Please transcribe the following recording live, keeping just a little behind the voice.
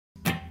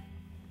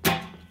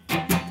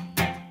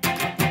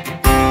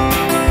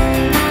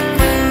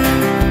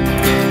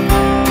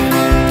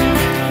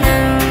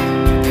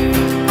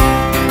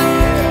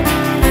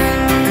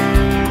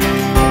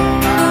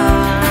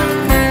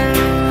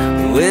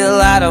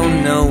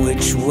don't know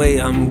which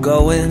way I'm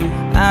going,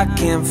 I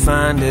can't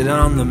find it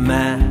on the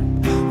map.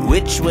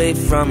 Which way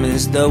from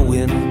is the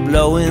wind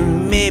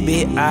blowing?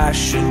 Maybe I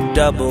should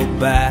double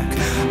back.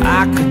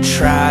 I could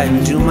try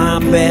and do my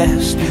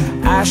best,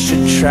 I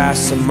should try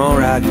some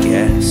more, I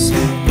guess.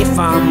 If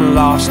I'm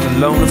lost,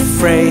 alone,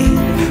 afraid,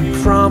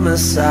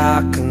 promise I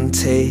can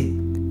take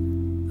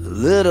a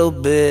little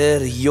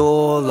bit of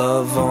your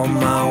love on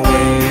my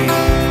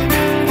way.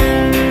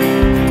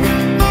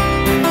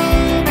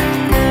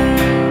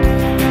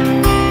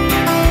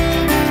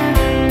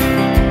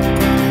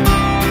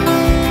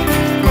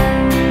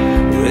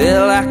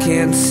 Well, I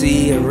can't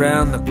see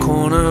around the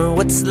corner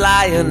what's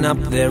lying up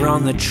there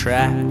on the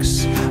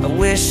tracks. I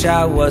wish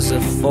I was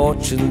a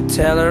fortune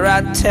teller,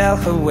 I'd tell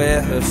her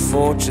where her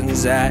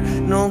fortune's at.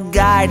 No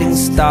guiding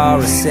star,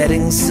 a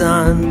setting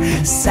sun,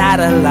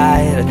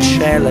 satellite, a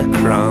trail of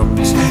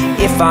crumbs.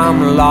 If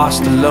I'm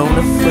lost, alone,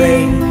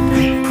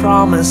 afraid,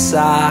 promise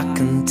I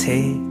can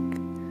take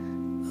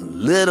a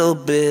little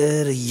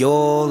bit of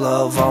your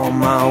love on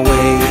my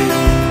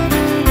way.